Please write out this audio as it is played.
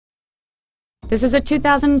This is a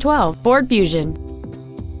 2012 Ford Fusion.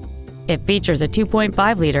 It features a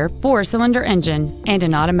 2.5-liter four-cylinder engine and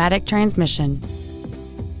an automatic transmission.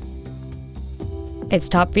 Its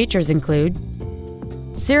top features include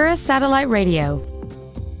Sirius satellite radio,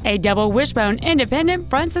 a double wishbone independent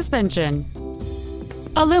front suspension,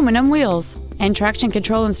 aluminum wheels, and traction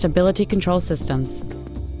control and stability control systems.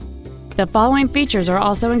 The following features are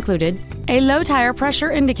also included: a low tire pressure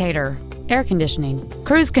indicator, air conditioning,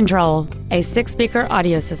 cruise control, a 6-speaker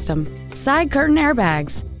audio system, side curtain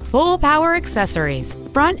airbags, full power accessories,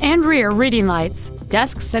 front and rear reading lights,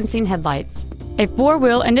 dusk sensing headlights, a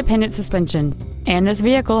 4-wheel independent suspension, and this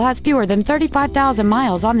vehicle has fewer than 35,000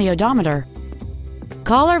 miles on the odometer.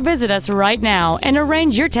 Call or visit us right now and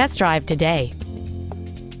arrange your test drive today.